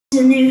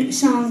A new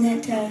song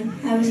that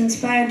I was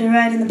inspired to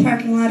write in the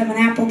parking lot of an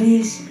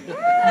Applebee's.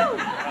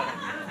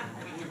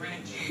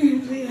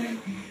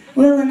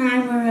 Will and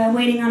I were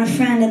waiting on a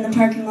friend in the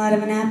parking lot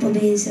of an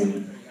Applebee's,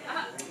 and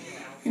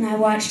I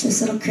watched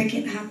this little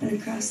cricket hopping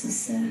across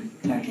this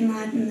parking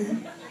lot,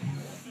 and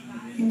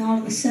all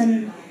of a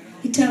sudden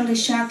he totally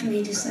shocked me.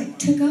 He just like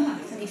took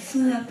off, and he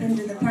flew up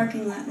into the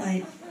parking lot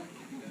light.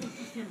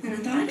 And I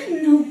thought, I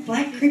didn't know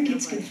black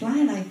crickets could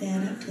fly like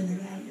that up to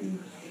the light.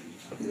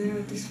 And I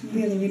wrote this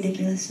really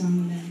ridiculous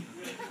song about it.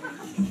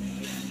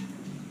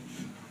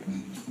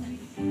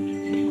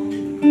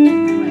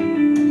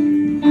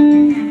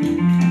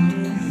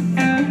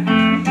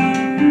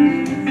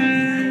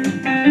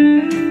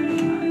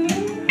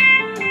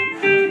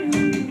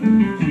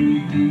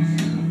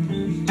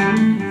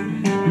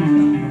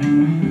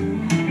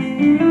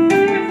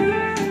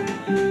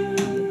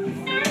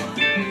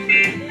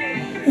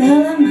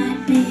 Well, I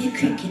might be a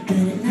cricket, but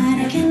at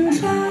night I can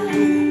fly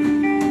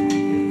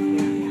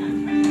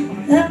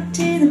up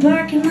to the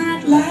parking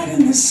lot, light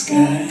in the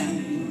sky.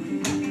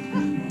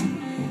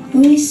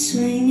 We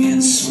swing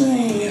and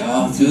sway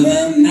all through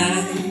the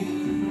night,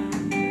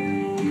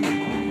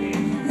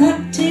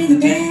 up to the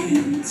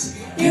dance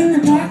in the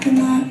parking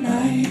lot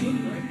light.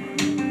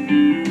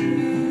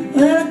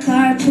 Well, a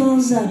car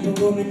pulls up, a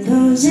woman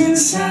goes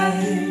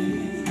inside.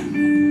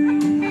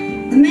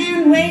 The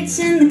man waits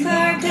in the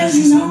car 'cause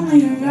he's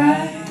only a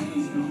ride.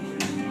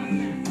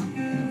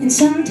 And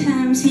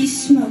sometimes he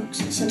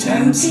smokes,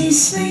 sometimes he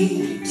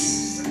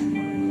sleeps,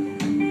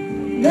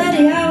 but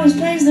he always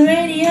plays the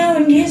radio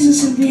and gives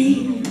us a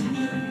beat.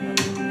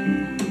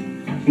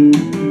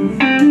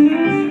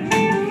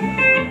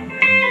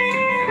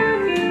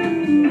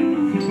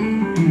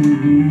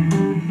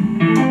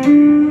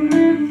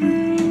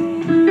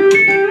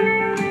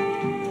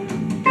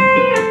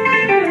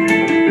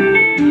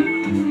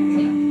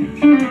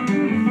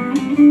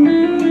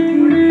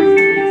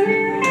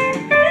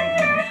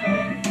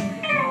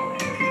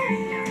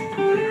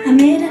 I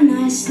made a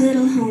nice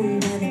little home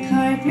by the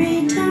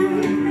Carberry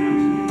Town,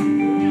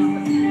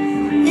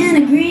 in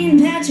a green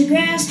patch of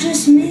grass,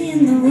 just me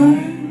and the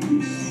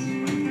worms.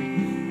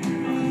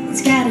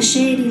 It's got a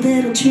shady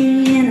little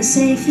tree and a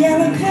safe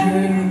yellow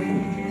curb,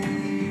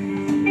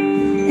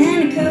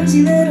 and a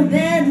cozy little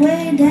bed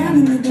way down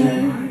in the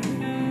dirt.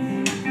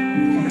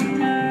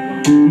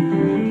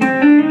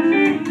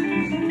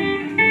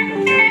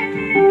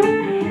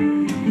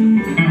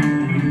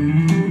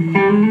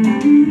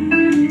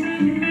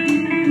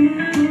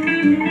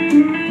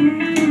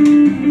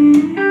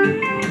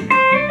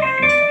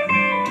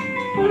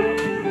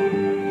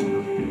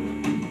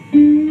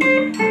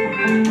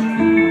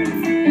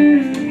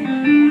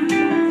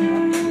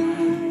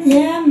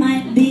 Yeah, I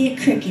might be a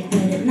cricket,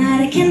 but at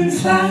night I can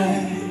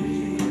fly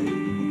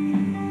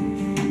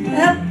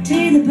up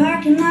to the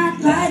parking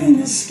lot, light in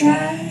the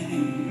sky.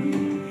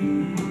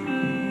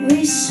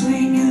 We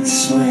swing and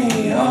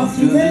sway all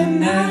through the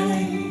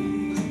night,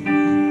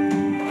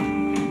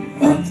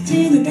 up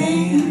to the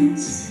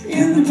dance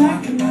in the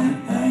parking lot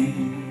light,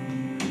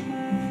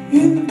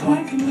 in the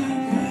parking lot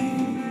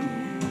light,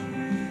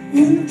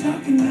 in the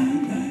parking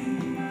lot light.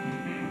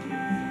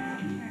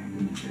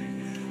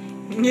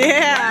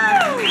 Yeah.